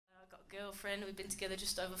girlfriend. We've been together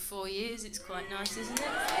just over 4 years. It's quite nice, isn't it?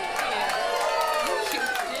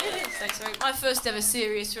 Thanks very much. My first ever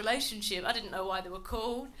serious relationship. I didn't know why they were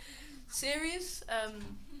called serious.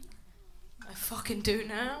 I fucking do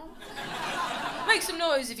now. Make some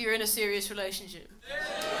noise if you're in a serious relationship.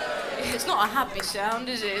 It's not a happy sound,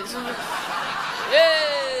 is it? It's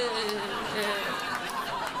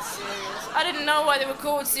I didn't know why they were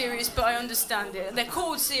called serious, but I understand it. They're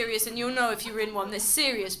called serious, and you'll know if you're in one. They're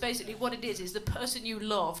serious. Basically, what it is the person you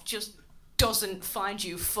love just doesn't find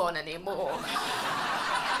you fun anymore.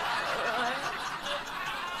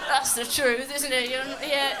 That's the truth, isn't it?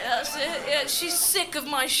 Yeah, that's it. Yeah, she's sick of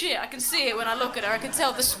my shit. I can see it when I look at her. I can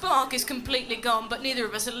tell the spark is completely gone, but neither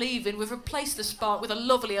of us are leaving. We've replaced the spark with a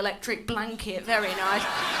lovely electric blanket. Very nice.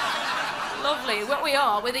 Lovely. What we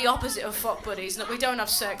are, we're the opposite of fuck buddies. We don't have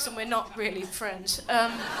sex and we're not really friends. This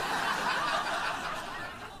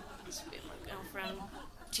will be my girlfriend.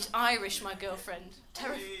 She's Irish, my girlfriend.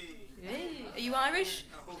 Hey. Are you Irish?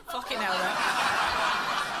 No. Fucking hell, then.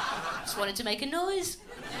 Just wanted to make a noise.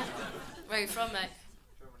 Where are you from, mate?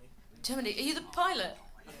 Germany. Are you the pilot?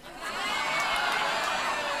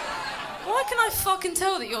 Why can I fucking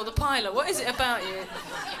tell that you're the pilot? What is it about you?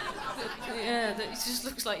 Yeah, it just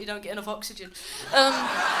looks like you don't get enough oxygen. No.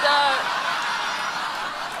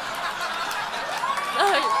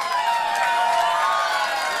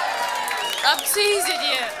 I'm teasing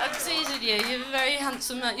you. I'm teasing you. You're a very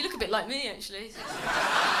handsome man. You look a bit like me, actually.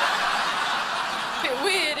 A bit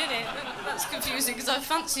weird, isn't it? That's confusing because I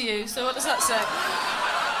fancy you. So what does that say?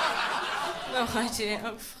 No idea.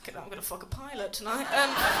 Oh, fuck it. I'm gonna fuck a pilot tonight.